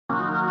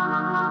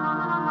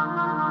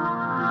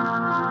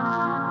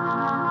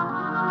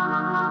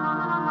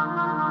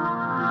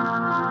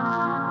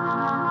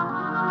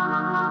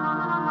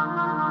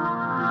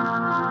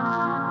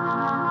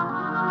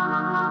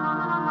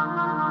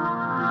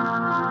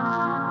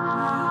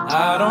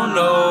I don't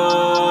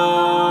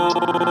know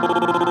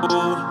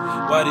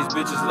why these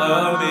bitches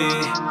love me,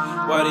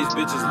 why these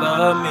bitches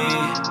love me.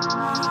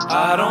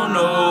 I don't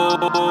know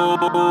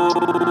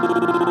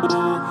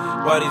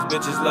why these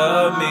bitches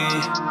love me,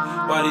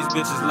 why these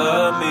bitches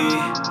love me,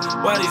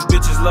 why these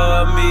bitches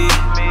love me,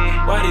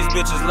 why these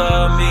bitches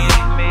love me,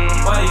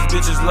 why these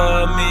bitches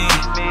love me,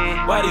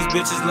 why these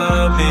bitches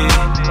love me,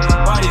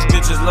 why these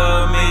bitches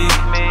love me,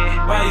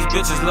 why these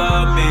bitches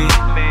love me,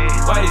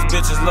 why these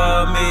bitches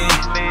love me,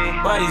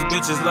 why these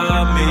bitches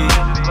love me.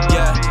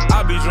 Yeah,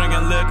 I be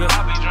drinking liquor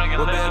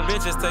with bad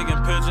bitches taking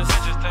pictures.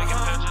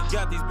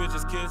 Got these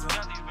bitches kissing, so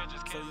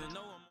you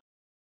know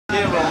I'm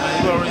hero,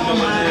 man. You already know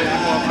what it is. You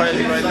going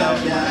crazy right now.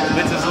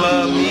 Bitches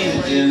love me.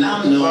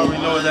 You already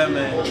know what that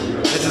means.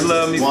 Bitches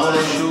love me.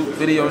 Photo shoot,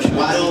 video shoot.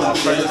 I'm going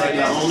crazy right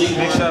now.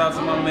 Big shout out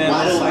to my man.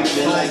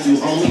 He's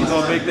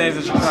doing big things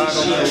in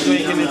Chicago, man. You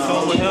ain't getting in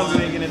tune with him.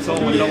 You ain't getting in tune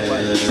with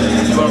nobody.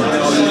 You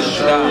already know this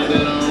guy.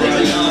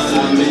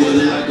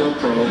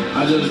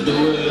 I just do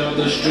it off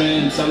the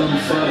string. Tell them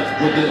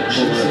fuck with it. She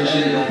said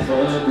she gon'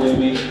 fuck with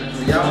me.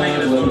 Y'all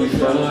making it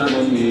fuck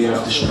with me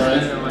off the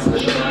string.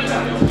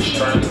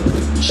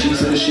 She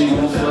said she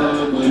gon'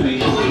 fuck with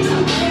me.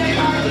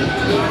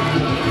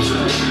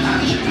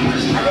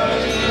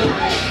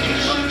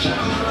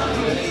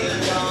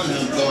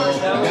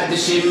 I got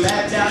this shit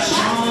mapped out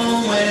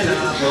strong when I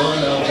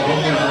pull up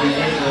on a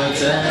nigga.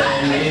 Tell that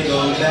nigga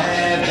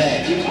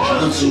back.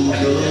 I'm too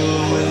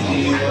good with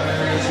these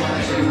words.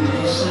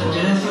 It's a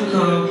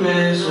difficult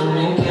place for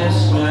me to guess.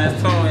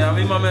 Man's Tone, y'all.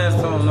 Leave my man's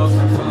Tone. No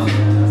some fun.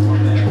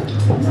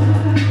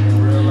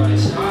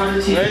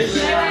 Ready?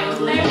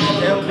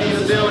 LB in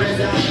the building.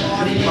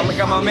 I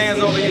got my mans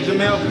over here,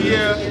 Jamel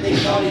Pierre.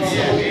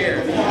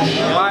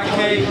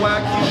 YK,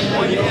 YQ,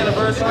 on your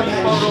anniversary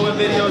photo and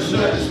video shoot.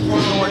 It's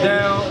going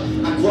down.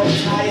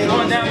 It's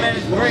going down, man.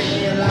 It's great.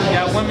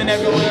 Got women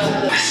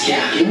everywhere.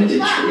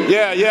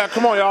 Yeah,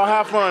 come on, y'all.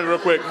 Have fun real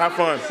quick. Have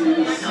fun.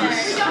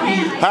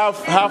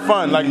 Have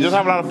fun. Like, just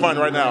have a lot of fun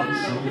right now.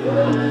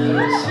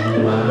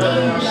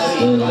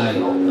 Like,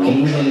 can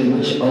you hit it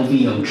with your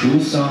OVO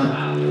juice on?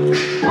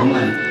 I'm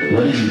like,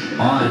 what are you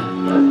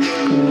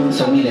on?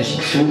 Told me that she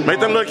too Make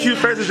them little cute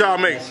faces y'all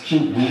make.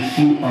 cute with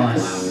you on.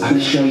 I can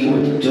show you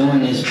what to do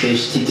in this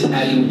bitch. Teach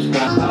Addy with the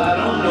rock. I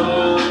don't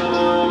know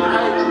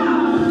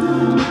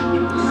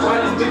why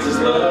these bitches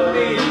love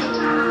me,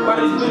 why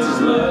these bitches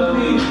love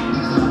me.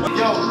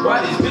 Yo, why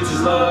these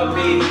bitches love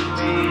me,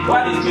 why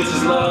these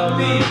bitches love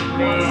me,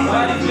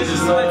 why these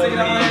bitches love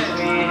me,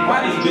 why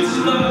these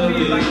bitches love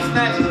me, like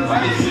why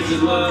these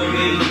bitches love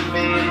me,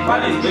 why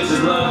these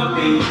bitches love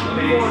me,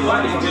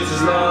 why these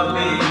bitches love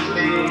me,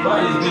 why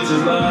these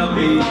bitches love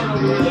me,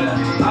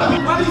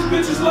 why these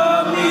bitches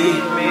love me,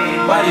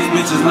 why these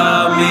bitches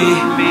love me,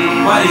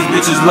 why these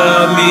bitches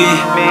love me,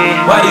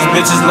 why these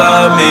bitches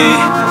love me,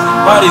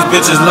 why these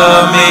bitches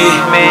love me,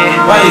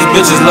 why these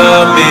bitches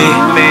love me,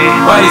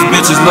 why these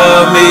bitches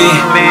love me,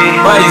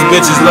 why these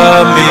bitches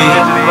love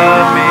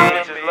me.